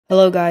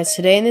Hello guys,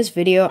 today in this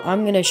video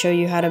I'm going to show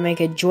you how to make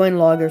a join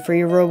logger for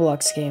your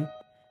Roblox game.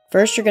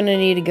 First you're going to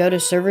need to go to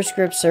server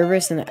script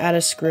service and add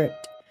a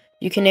script.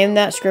 You can name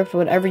that script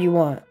whatever you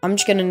want. I'm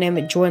just going to name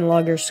it join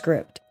logger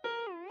script.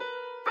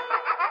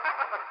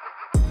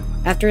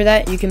 After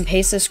that you can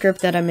paste the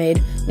script that I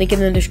made, link in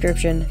the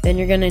description. Then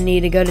you're going to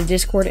need to go to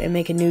Discord and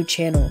make a new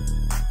channel.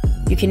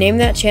 You can name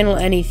that channel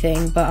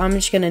anything, but I'm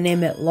just going to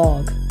name it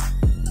log.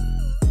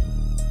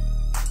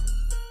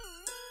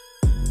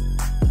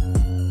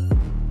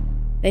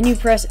 Then you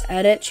press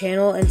edit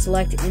channel and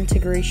select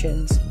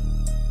integrations.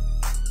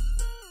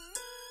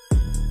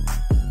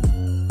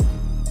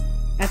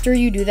 After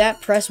you do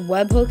that, press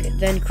webhook,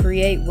 then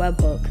create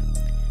webhook.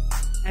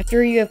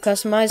 After you have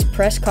customized,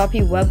 press copy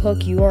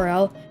webhook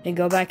URL and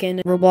go back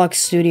into Roblox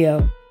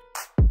Studio.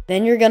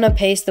 Then you're gonna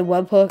paste the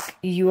webhook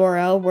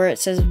URL where it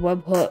says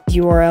webhook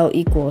URL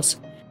equals.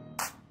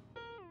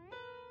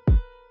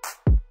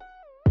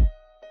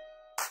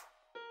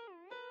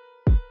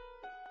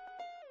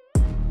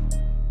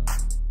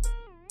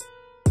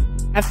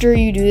 After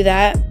you do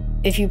that,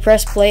 if you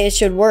press play, it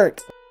should work.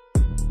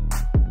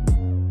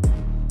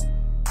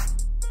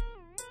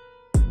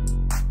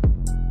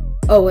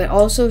 Oh, it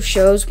also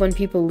shows when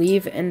people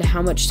leave and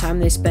how much time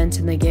they spent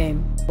in the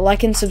game.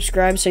 Like and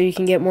subscribe so you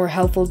can get more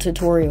helpful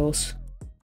tutorials.